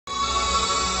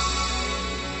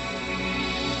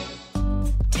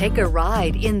Take a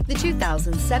ride in the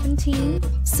 2017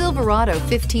 Silverado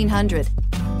 1500.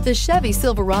 The Chevy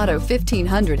Silverado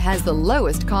 1500 has the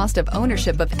lowest cost of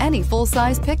ownership of any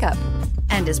full-size pickup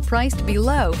and is priced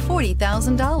below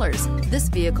 $40,000. This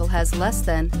vehicle has less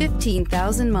than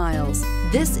 15,000 miles.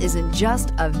 This isn't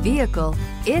just a vehicle,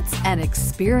 it's an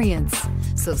experience.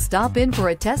 So stop in for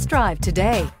a test drive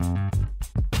today.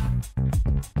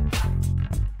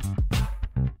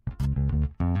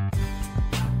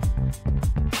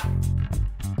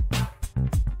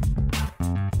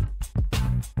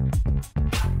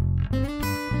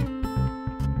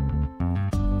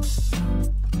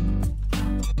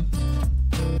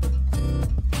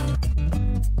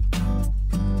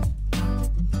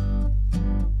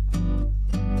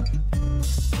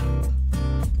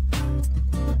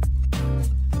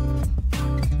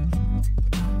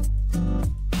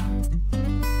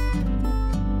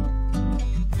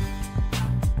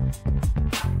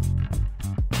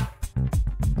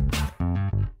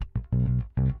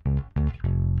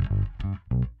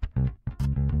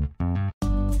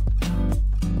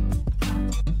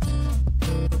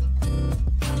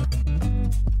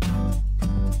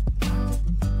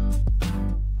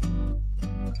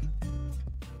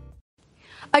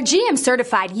 A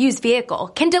GM-certified used vehicle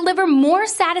can deliver more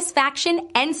satisfaction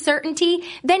and certainty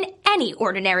than any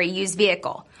ordinary used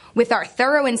vehicle. With our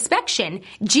thorough inspection,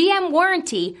 GM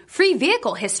warranty, free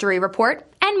vehicle history report,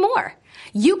 and more.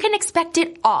 You can expect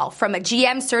it all from a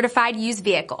GM-certified used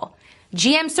vehicle.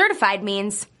 GM-certified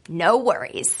means no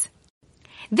worries.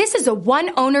 This is a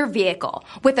one-owner vehicle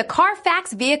with a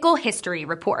Carfax Vehicle History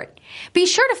Report. Be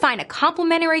sure to find a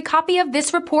complimentary copy of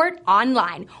this report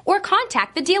online or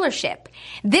contact the dealership.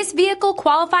 This vehicle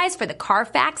qualifies for the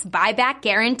Carfax Buyback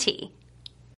Guarantee.